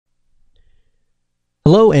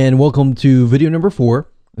Hello and welcome to video number 4.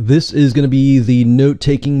 This is going to be the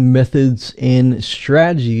note-taking methods and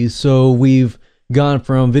strategies. So we've gone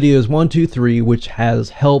from videos 1, 2, 3, which has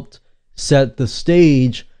helped set the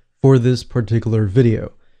stage for this particular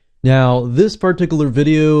video. Now, this particular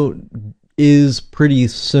video is pretty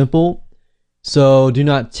simple, so do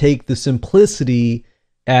not take the simplicity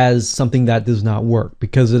as something that does not work,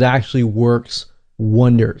 because it actually works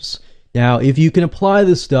wonders. Now, if you can apply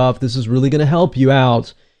this stuff, this is really going to help you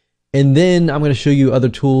out. And then I'm going to show you other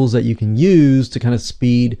tools that you can use to kind of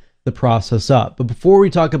speed the process up. But before we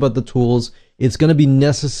talk about the tools, it's going to be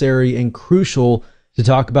necessary and crucial to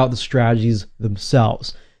talk about the strategies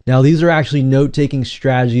themselves. Now, these are actually note-taking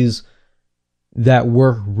strategies that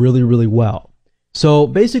work really, really well. So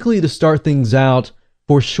basically, to start things out,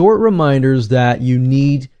 for short reminders that you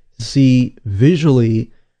need to see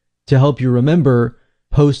visually to help you remember,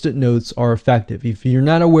 Post-it notes are effective. If you're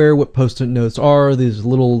not aware what Post-it notes are, these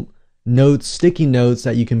little notes, sticky notes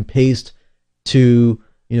that you can paste to,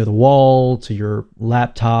 the wall, to your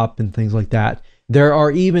laptop and things like that. There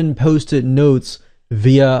are even Post-it notes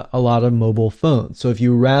via a lot of mobile phones. So if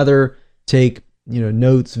you rather take,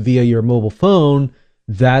 notes via your mobile phone,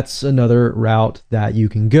 that's another route that you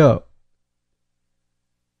can go.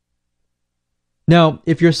 Now,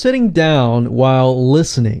 if you're sitting down while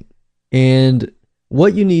listening, and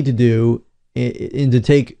what you need to do and to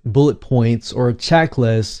take bullet points or a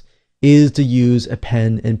checklist is to use a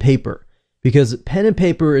pen and paper, because pen and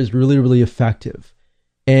paper is really, really effective.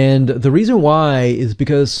 And the reason why is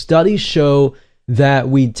because studies show that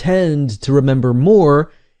we tend to remember more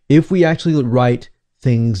if we actually write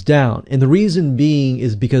things down. And the reason being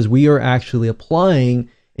is because we are actually applying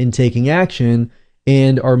and taking action,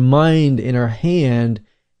 and our mind and our hand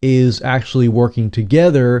is actually working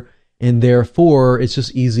together, and therefore it's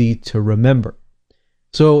just easy to remember.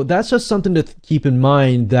 So that's just something to keep in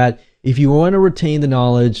mind, that if you want to retain the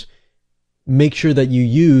knowledge, make sure that you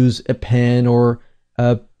use a pen or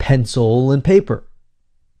a pencil and paper.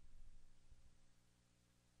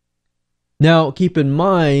 Now, keep in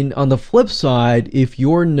mind, on the flip side, if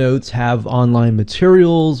your notes have online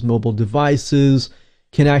materials, mobile devices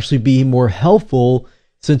can actually be more helpful,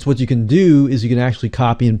 since what you can do is you can actually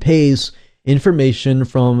copy and paste information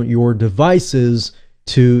from your devices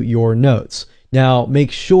to your notes. Now,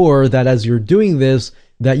 make sure that as you're doing this,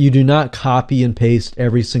 that you do not copy and paste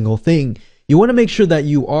every single thing. You want to make sure that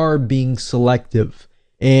you are being selective,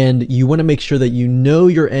 and you want to make sure that you know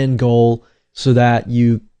your end goal, so that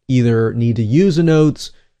you either need to use the notes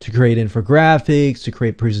to create infographics, to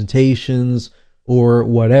create presentations, or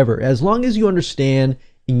whatever. As long as you understand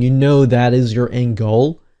and you know that is your end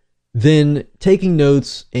goal, then taking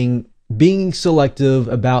notes and being selective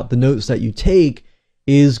about the notes that you take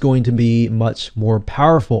is going to be much more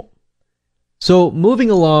powerful. So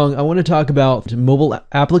moving along, I want to talk about mobile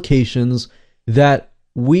applications that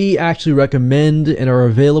we actually recommend and are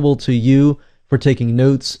available to you for taking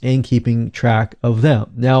notes and keeping track of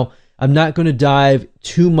them. Now, I'm not going to dive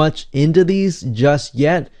too much into these just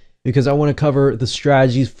yet, because I want to cover the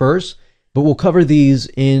strategies first, but we'll cover these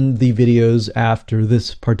in the videos after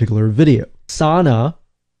this particular video. Asana,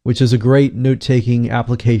 which is a great note-taking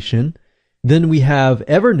application. Then we have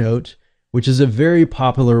Evernote, which is a very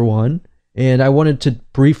popular one, and I wanted to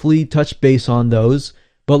briefly touch base on those,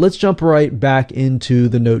 but let's jump right back into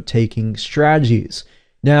the note-taking strategies.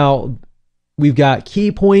 Now, we've got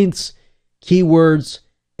key points, keywords,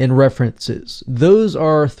 and references. Those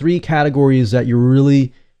are 3 categories that you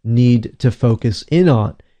really need to focus in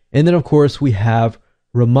on. And then, of course, we have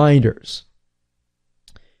reminders.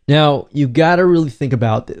 Now, you got to really think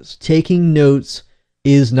about this. Taking notes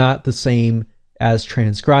is not the same as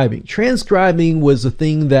transcribing. Transcribing was the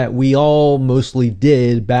thing that we all mostly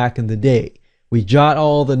did back in the day. We jot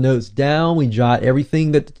all the notes down, we jot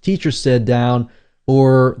everything that the teacher said down,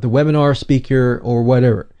 or the webinar speaker, or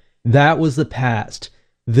whatever. That was the past.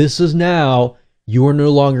 This is now. You're no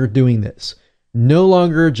longer doing this. No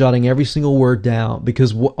longer jotting every single word down,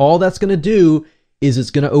 because all that's going to do is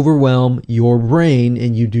it's going to overwhelm your brain,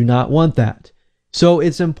 and you do not want that. So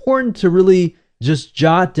it's important to really just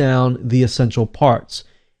jot down the essential parts.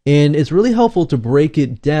 And it's really helpful to break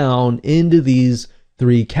it down into these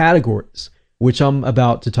 3 categories, which I'm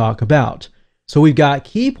about to talk about. So we've got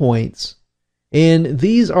key points, and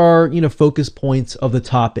these are, focus points of the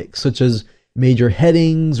topic, such as major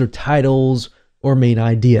headings or titles or main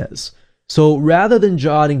ideas. So rather than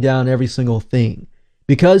jotting down every single thing,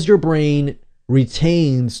 because your brain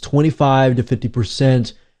retains 25 to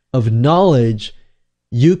 50% of knowledge,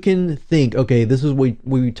 you can think, okay, this is what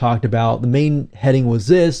we talked about. The main heading was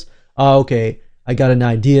this. Okay, I got an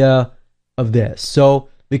idea. of this. So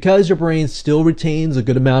because your brain still retains a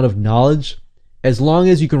good amount of knowledge, as long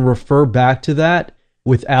as you can refer back to that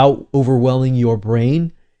without overwhelming your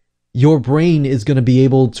brain is going to be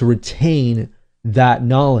able to retain that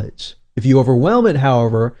knowledge. If you overwhelm it,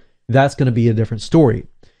 however, that's going to be a different story.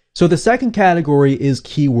 So the second category is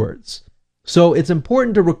keywords. So it's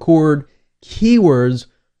important to record keywords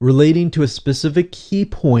relating to a specific key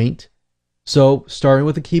point. So starting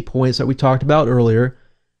with the key points that we talked about earlier,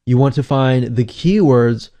 you want to find the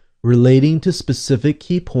keywords relating to specific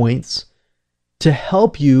key points to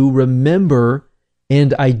help you remember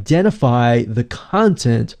and identify the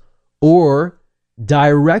content or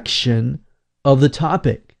direction of the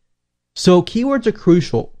topic. So keywords are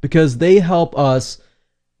crucial because they help us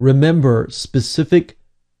remember specific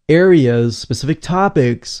areas, specific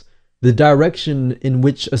topics, the direction in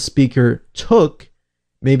which a speaker took.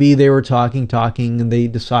 Maybe they were talking, and they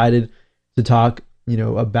decided to talk,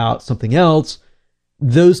 about something else.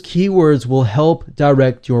 Those keywords will help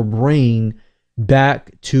direct your brain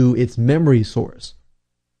back to its memory source.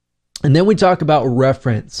 And then we talk about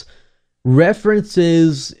reference.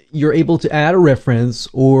 References, you're able to add a reference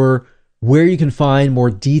or where you can find more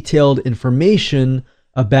detailed information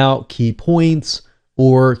about key points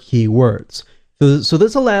or keywords. So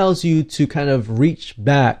this allows you to kind of reach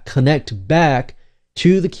back, connect back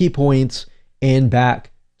to the key points and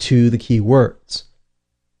back to the keywords.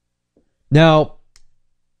 Now,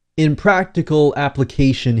 in practical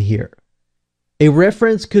application here, a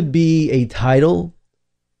reference could be a title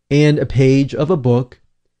and a page of a book,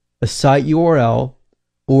 a site URL,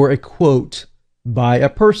 or a quote by a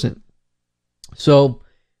person. So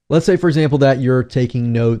let's say, for example, that you're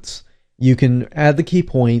taking notes. You can add the key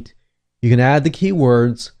point, you can add the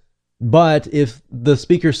keywords, but if the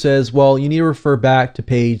speaker says, well, you need to refer back to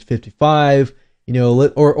page 55,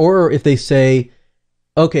 or if they say,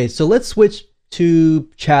 okay, so let's switch to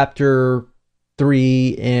chapter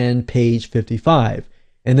 3 and page 55.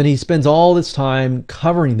 And then he spends all this time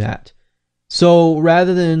covering that. So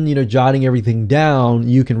rather than, jotting everything down,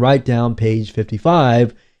 you can write down page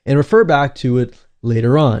 55 and refer back to it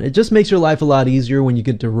later on. It just makes your life a lot easier when you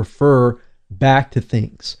get to refer back to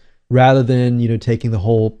things rather than, taking the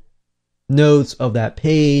whole notes of that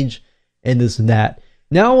page and this and that.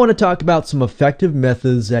 Now I want to talk about some effective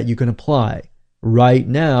methods that you can apply right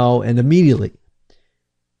now and immediately.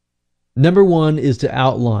 Number one is to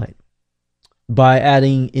outline by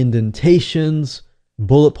adding indentations,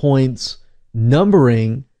 bullet points,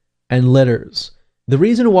 numbering, and letters. The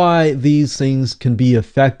reason why these things can be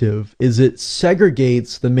effective is it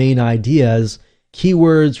segregates the main ideas,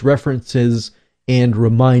 keywords, references, and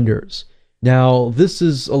reminders. Now, this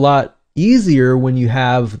is a lot easier when you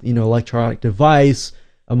have, electronic device,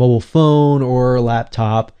 a mobile phone or a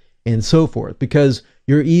laptop, and so forth, because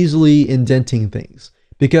you're easily indenting things.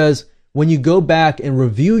 Because when you go back and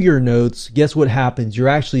review your notes, guess what happens? You're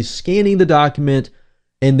actually scanning the document,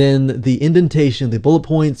 and then the indentation, the bullet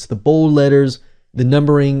points, the bold letters, the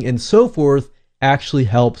numbering, and so forth actually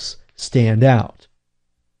helps stand out.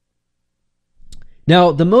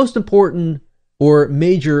 Now, the most important or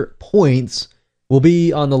major points will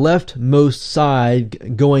be on the leftmost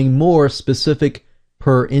side, going more specific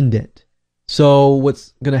per indent. So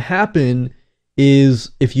what's going to happen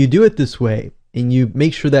is if you do it this way, and you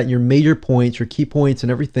make sure that your major points, your key points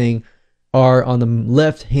and everything are on the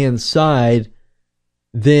left-hand side,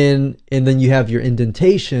 then you have your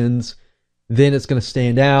indentations, then it's going to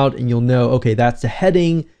stand out and you'll know, okay, that's a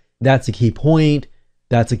heading, that's a key point,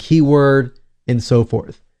 that's a keyword, and so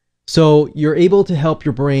forth. So you're able to help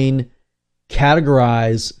your brain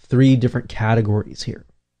categorize 3 different categories here.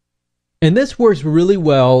 And this works really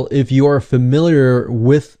well if you are familiar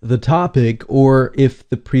with the topic or if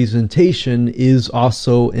the presentation is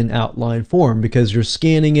also in outline form, because you're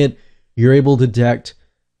scanning it, you're able to detect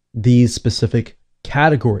these specific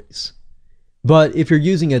categories. But if you're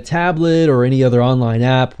using a tablet or any other online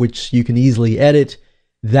app, which you can easily edit,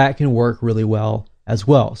 that can work really well as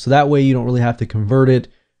well. So that way you don't really have to convert it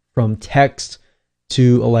from text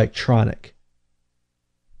to electronic.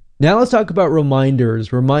 Now let's talk about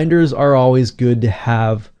reminders. Reminders are always good to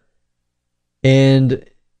have. And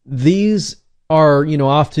these are,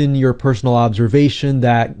 often your personal observation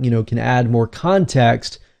that, can add more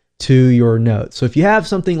context to your notes. So if you have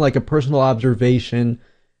something like a personal observation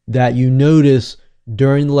that you notice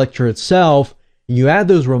during the lecture itself, and you add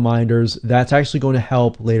those reminders, that's actually going to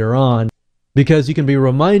help later on, because you can be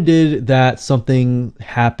reminded that something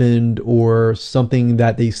happened or something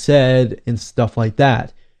that they said and stuff like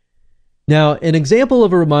that. Now, an example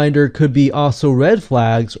of a reminder could be also red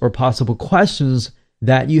flags or possible questions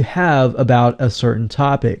that you have about a certain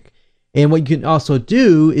topic. And what you can also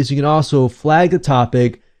do is you can also flag the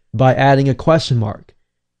topic by adding a question mark.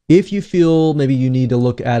 If you feel maybe you need to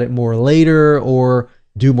look at it more later or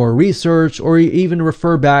do more research or even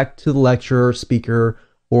refer back to the lecturer, speaker,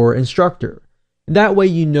 or instructor. That way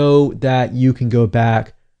you know that you can go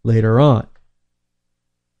back later on.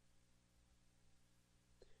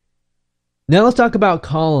 Now let's talk about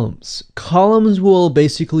columns. Columns will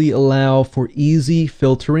basically allow for easy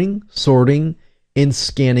filtering, sorting, and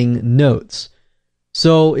scanning notes.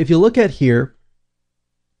 So if you look at here,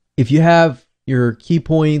 if you have your key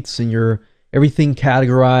points and your everything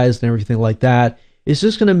categorized and everything like that, it's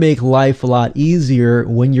just going to make life a lot easier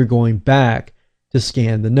when you're going back to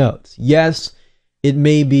scan the notes. Yes, it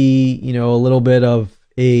may be, a little bit of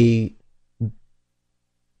a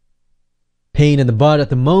pain in the butt at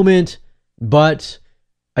the moment, but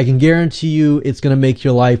I can guarantee you it's going to make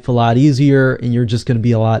your life a lot easier and you're just going to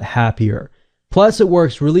be a lot happier. Plus, it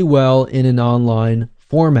works really well in an online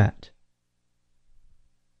format.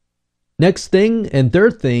 Next thing and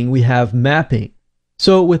third thing, we have mapping.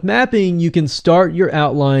 So with mapping, you can start your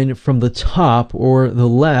outline from the top or the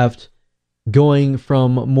left, going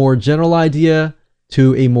from more general idea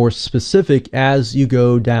to a more specific as you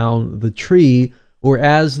go down the tree or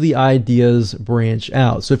as the ideas branch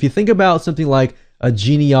out. So if you think about something like a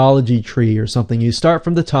genealogy tree or something, you start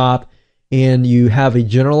from the top and you have a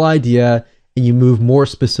general idea and you move more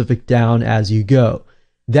specific down as you go.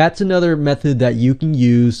 That's another method that you can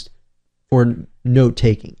use for note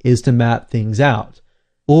taking, is to map things out.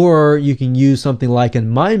 Or you can use something like a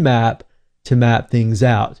mind map to map things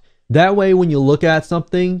out. That way, when you look at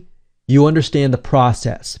something, you understand the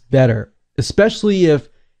process better, especially if,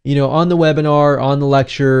 on the webinar, on the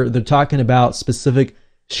lecture, they're talking about specific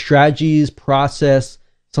strategies, process,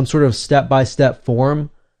 some sort of step-by-step form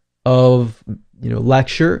of,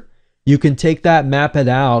 lecture. You can take that, map it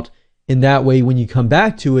out, and that way when you come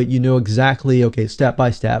back to it, you know exactly, okay, step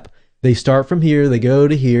by step. They start from here, they go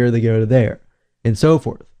to here, they go to there, and so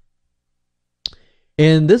forth.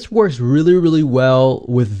 And this works really, really well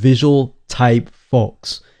with visual type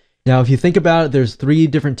folks. Now, if you think about it, there's 3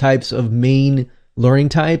 different types of main learning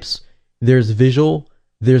types. There's visual,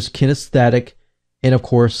 there's kinesthetic, and of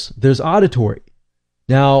course, there's auditory.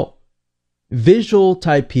 Now, visual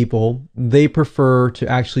type people, they prefer to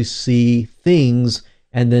actually see things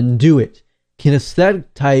and then do it. Kinesthetic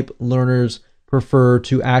type learners prefer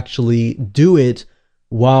to actually do it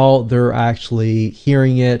while they're actually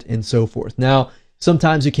hearing it and so forth. Now,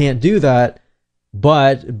 sometimes you can't do that,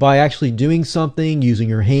 but by actually doing something, using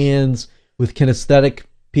your hands, with kinesthetic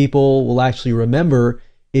people will actually remember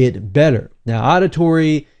it better. Now,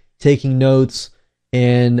 auditory, taking notes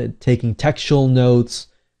and taking textual notes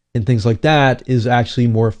and things like that is actually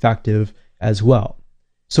more effective as well.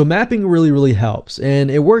 So mapping really, really helps, and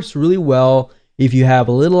it works really well if you have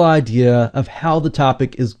a little idea of how the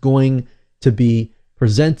topic is going to be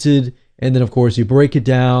presented, and then of course you break it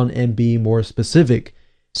down and be more specific.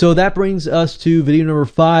 So that brings us to video number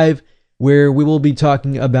 5, where we will be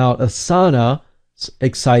talking about Asana's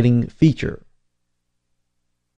exciting feature.